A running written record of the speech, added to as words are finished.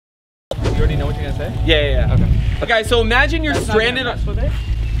already know what you're gonna say? Yeah. Okay. Okay, so imagine you're stranded on with it?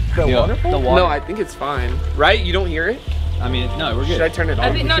 the waterfall? The water. No, I think it's fine. Right? You don't hear it? I mean, no, we're good. Should I turn it off?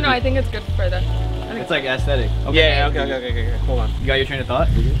 I think, no, I think it's good for the. It's like aesthetic. Okay. Yeah, okay. Hold on. You got your train of thought?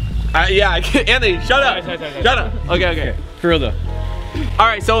 Yeah, I can't. Anthony, shut up. Sorry. Shut up. Okay. For real though. All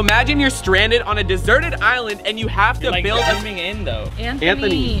right, so imagine you're stranded on a deserted island and you have to like build. Zooming in though.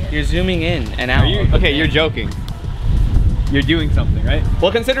 Anthony. You're zooming in and out. Okay, you're joking. You're doing something, right?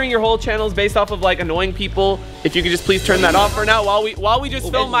 Well, considering your whole channel is based off of like annoying people, if you could just please turn that off for now while we just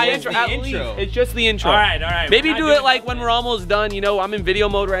film my intro. It's just the intro. All right. Maybe do it like when we're almost done. You know, I'm in video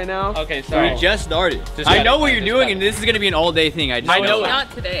mode right now. Okay, sorry. We just started. I know what you're doing, and this is gonna be an all-day thing. I know. Not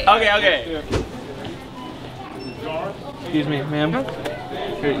today. Okay. Excuse me, ma'am.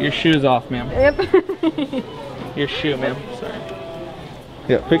 Your shoe's off, ma'am. Yep. Your shoe, ma'am. Sorry.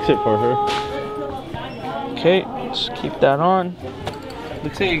 Yeah, fix it for her. Okay, just keep that on.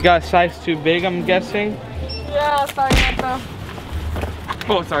 Looks like you got a size too big, I'm guessing. Yeah, sorry, Anto.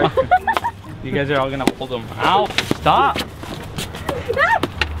 Oh, sorry. You guys are all gonna hold them. Ow! Stop!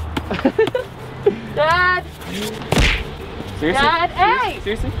 Dad! Seriously? Dad, hey!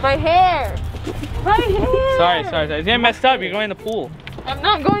 Seriously? My hair! My hair! Sorry. It's getting messed up. You're going in the pool. I'm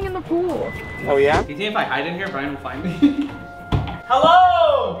not going in the pool. Oh yeah? You think if I hide in here, Brian will find me?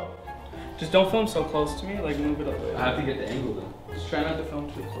 Hello! Just don't film so close to me. Like move it up. I have to get the angle though. Just try not to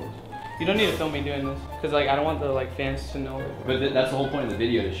film too close. You don't need to film me doing this, cause like I don't want the like fans to know. But that's the whole point of the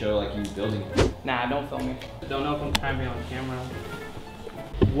video, to show like you building it. Nah, don't film me. Don't know if I'm trying to be on camera.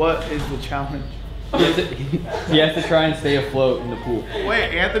 What is the challenge? He has to try and stay afloat in the pool.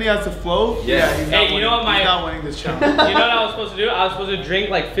 Wait, Anthony has to float? Yeah. He's Hey, not you know what he's not winning this challenge. You know what I was supposed to do? I was supposed to drink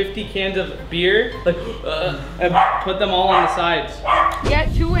like 50 cans of beer, like, and put them all on the sides.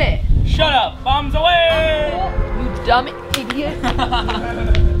 Get to it. Shut up! Bombs away! You dumb idiot.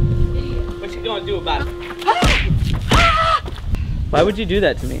 What you gonna do about it? Why would you do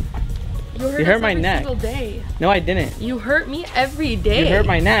that to me? You hurt, You hurt us my every neck. single day. No, I didn't. You hurt me every day. You hurt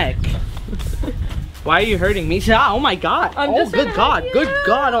my neck. Why are you hurting me? Oh my God! I'm Oh, just good gonna God! hug Good you.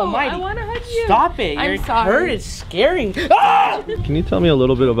 God Almighty! I want to hug you. Stop it! I'm Your sorry. hurt is scaring. Ah! Can you tell me a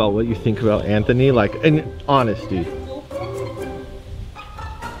little bit about what you think about Anthony? Like, in honesty.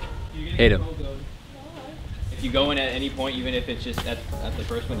 Hate him. If you go in at any point, even if it's just at the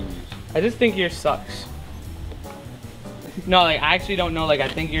first one you use. I just think yours sucks. No, like I actually don't know. Like I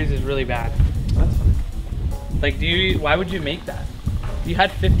think yours is really bad. That's fine. Like, why would you make that? You had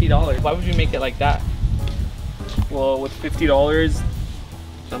 $50. Why would you make it like that? Well, with $50,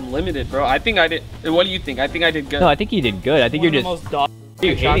 I'm limited, bro. I think I did. What do you think? I think I did good. No, I think you did good. I think you're One just. of the most dog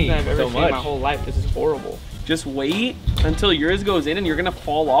You're shots hating I've ever so seen in much. my whole life. This is horrible. Just wait until yours goes in and you're gonna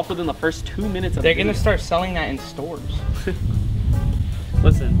fall off within the first 2 minutes of They're the gonna video. start selling that in stores.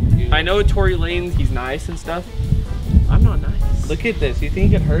 Listen, I know Tory Lanez, he's nice and stuff. I'm not nice. Look at this. You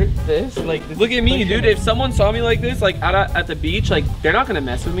think you could hurt this? Like, this Look is at me, pushing dude. it. If someone saw me like this, like at the beach, like they're not gonna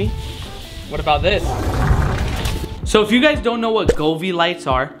mess with me. What about this? So if you guys don't know what Govee lights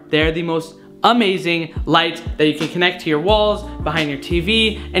are, they're the most amazing lights that you can connect to your walls, behind your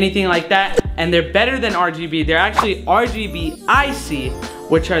TV, anything like that. And they're better than RGB. They're actually RGB IC,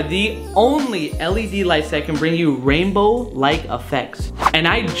 which are the only LED lights that can bring you rainbow-like effects. And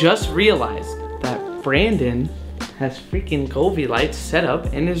I just realized that Brandon has freaking Govee lights set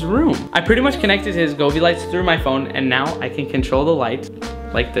up in his room. I pretty much connected his Govee lights through my phone, and now I can control the lights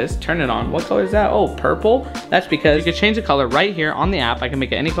like this, turn it on. What color is that? Oh, purple. That's because you can change the color right here on the app. I can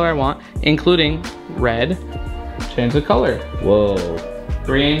make it any color I want, including red. Change the color. Whoa.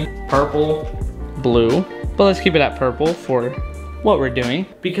 Green, purple, blue. But let's keep it at purple for what we're doing.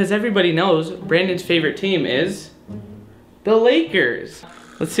 Because everybody knows Brandon's favorite team is the Lakers.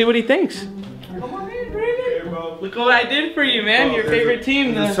 Let's see what he thinks. Come on in, Brandon. Look what I did for you, man. Your favorite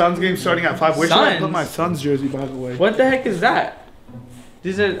team. The Suns game starting at 5. Where should I Suns? put my Suns jersey, by the way? What the heck is that?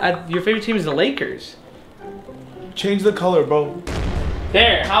 These are your favorite team is the Lakers. Change the color, bro.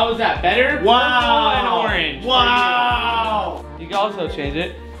 There, how was that? Better? Wow. Purple and orange. Wow. You can also change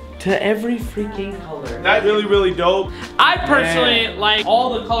it to every freaking color. That's really, really dope. I personally like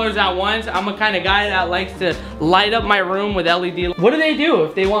all the colors at once. I'm a kind of guy that likes to light up my room with LED. What do they do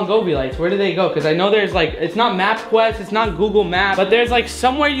if they want Govee lights? Where do they go? Because I know there's like, it's not MapQuest, it's not Google Maps, but there's like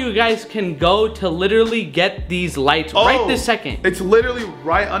somewhere you guys can go to literally get these lights right this second. It's literally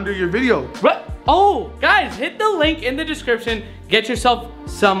right under your video. What? Oh, guys, hit the link in the description. Get yourself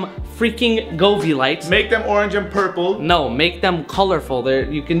some freaking Govee lights. Make them orange and purple. No, make them colorful.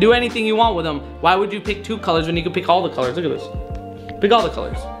 You can do anything you want with them. Why would you pick 2 colors when you can pick all the colors? Look at this. Pick all the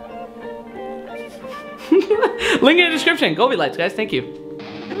colors. Link in the description. Govee lights, guys. Thank you.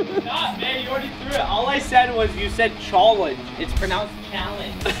 Stop, man, you already threw it. All I said was you said challenge. It's pronounced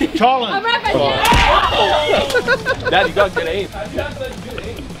challenge. Challenge. I'm right back here. Dad, you got good aim. Hey,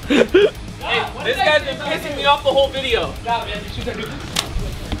 this guy's been pissing me off the whole video. Stop, man. You should do this.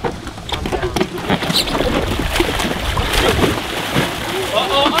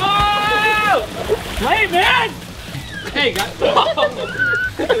 Oh! Play, man! Hey, guys. No.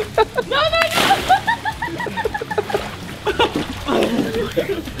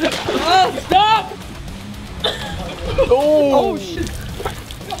 Oh, stop! Oh, shit.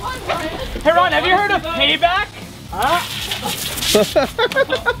 Come on, Brian. Hey, Ron, have you heard of payback? Huh?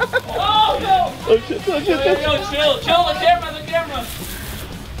 Oh, no! Oh shit, oh shit. Yo, chill, the camera.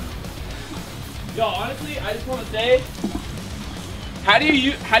 Yo, honestly, I just want to say, how do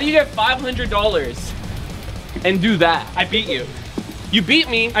you get $500 and do that? I beat you. You beat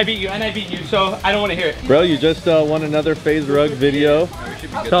me. I beat you, and I beat you, so I don't want to hear it. Bro, you just won another Faze rug video.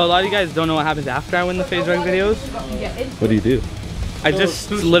 So a lot of you guys don't know what happens after I win the Faze rug videos. What do you do? I just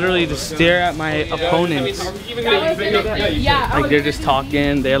literally just stare at my opponents. Yeah. Like they're just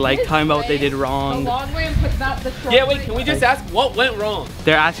talking, they're like talking about what they did The wrong. long way and put that the short Yeah, wait, way. can we just ask what went wrong?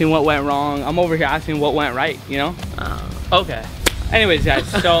 They're asking what went wrong. I'm over here asking what went right, you know? Okay. Anyways, guys,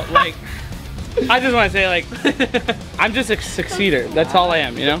 so like, I just want to say like, I'm just a succeeder. That's all I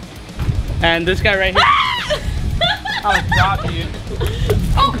am, you know? And this guy right here. I'll drop you.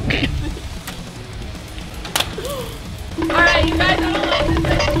 Alright, you guys, I don't like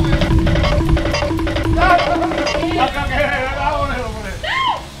this anymore.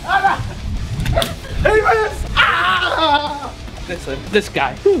 This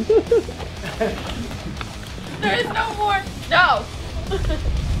guy. There is no more. No.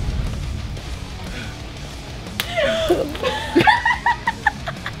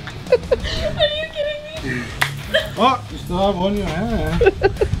 Are you kidding me? Oh, you still have one in your hand.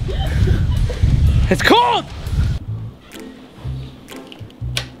 It's cold!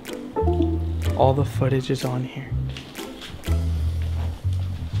 All the footage is on here.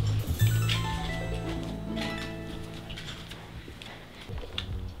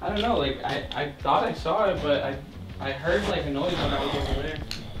 I don't know, like, I thought I saw it, but I heard like a noise when I was over there.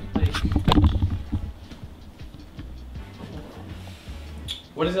 Like,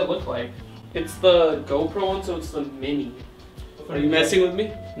 what does it look like? It's the GoPro one, so it's the mini. Are you messing with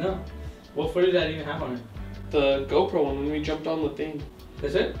me? No. What footage does that even have on it? The GoPro one when we jumped on the thing.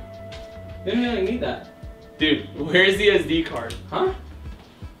 Is it? You don't really need that. Dude, where's the SD card? Huh?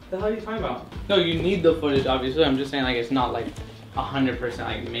 The hell are you talking about? No, you need the footage, obviously. I'm just saying, like, it's not like 100%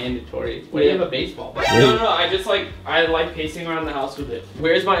 like mandatory. What do you have a baseball bat? No, I just like pacing around the house with it.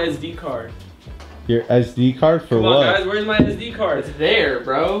 Where's my SD card? Your SD card for Come what? on, guys, where's my SD card? It's there,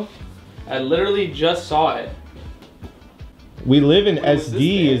 bro. I literally just saw it. We live in was this SD.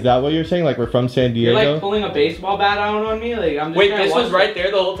 thing? Is that what you're saying? Like we're from San You're Diego? like pulling a baseball bat out on me. Like I'm just Wait, trying to this watch was it. right there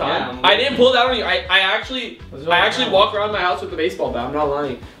the whole time? Yeah, I didn't pull that on you. I actually Was it right now? walk around my house with the baseball bat. I'm not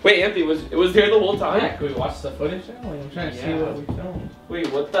lying. Wait, Anthony, it was there the whole time? Yeah, can we watch the footage now? Like, I'm trying to see Yeah. what we filmed.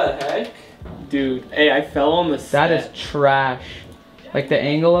 Wait, what the heck? Dude, hey, I fell on the set. That is trash. Like the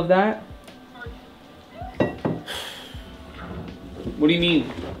angle of that. What do you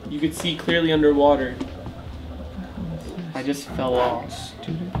mean? You could see clearly underwater. I just fell off.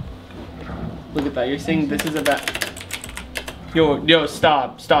 Look at that. You're saying this is a bad. Yo,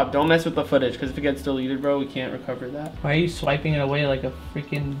 stop. Don't mess with the footage, because if it gets deleted, bro, we can't recover that. Why are you swiping it away like a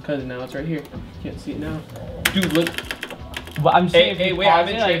freaking? Because now it's right here. You can't see it now. Dude, look. But I'm saying, Hey, if you wait, pause I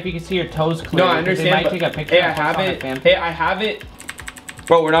haven't it, like, checked- if you can see your toes clear. No, I because understand. They might But take a picture. hey, I and post have on a it. fan Hey, I have it.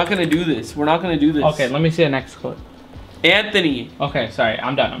 Bro, we're not gonna do this. We're not gonna do this. Okay, let me see the next clip. Anthony, Okay, sorry,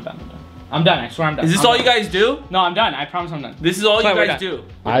 I'm done. I'm done. I swear I'm done. is this I'm all done. you guys do? No, I'm done. I promise I'm done. This is all Clay, you we're guys done. do?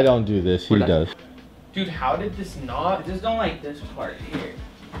 I don't do this. He We're done. does. Dude, how did this I not? just don't like this part here.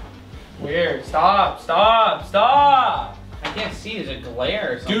 Where? Stop! I can't see. There's a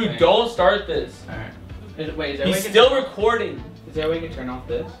glare or something. Dude, don't start this. Alright. Wait, is there a way He's we can still turn- recording. Is there a way we can turn off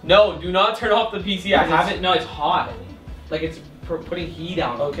this? No, do not turn off the PC. I have it. No, it's hot. Like it's putting heat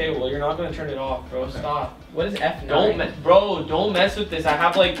on. Okay, well, you're not gonna turn it off, bro. Okay. Stop. What is F9? Don't mess with this. I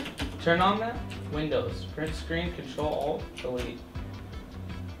have like. Turn on that. Windows. Print screen. Control Alt. Delete.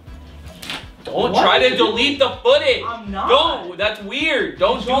 Don't What? try to delete the footage. I'm not. No, that's weird.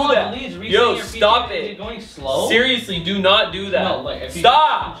 Don't Control do that. Delete is resetting Yo, your stop PC. Is it. going slow. Seriously, do not do that. No, like if you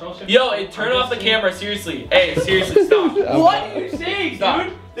Stop. Control Shift- Yo, turn I'm off the just camera. Seriously. Hey, seriously, stop. What are you saying, Stop.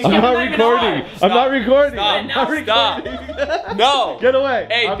 dude? The I'm camera's not even recording. on. I'm not recording. Stop. I'm not Stop. recording. No. Get away.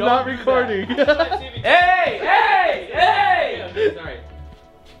 Hey, I'm don't not do that. recording. Hey! Sorry.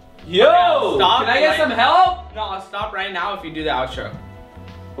 Yo! Stop Can I get right- some help? No, I'll stop right now if you do the outro.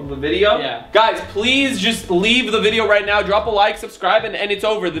 Of the video? Yeah. Guys, please just leave the video right now. Drop a like, subscribe, and it's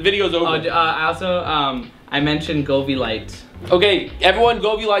over. The video's over. I also, I mentioned Govee lights. Okay, everyone,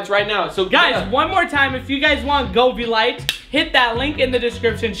 Govee lights right now. So Guys, one more time, if you guys want Govee lights, hit that link in the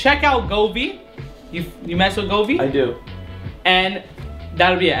description. Check out Govee. You mess with Govee? I do. And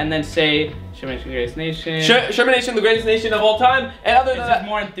that'll be it. And then say, Sherman Nation, the greatest nation. Sherman Nation, the greatest nation of all time. And other than that,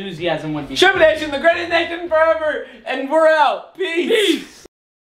 more enthusiasm would be. Sherman Nation, the greatest nation forever. And we're out. Peace.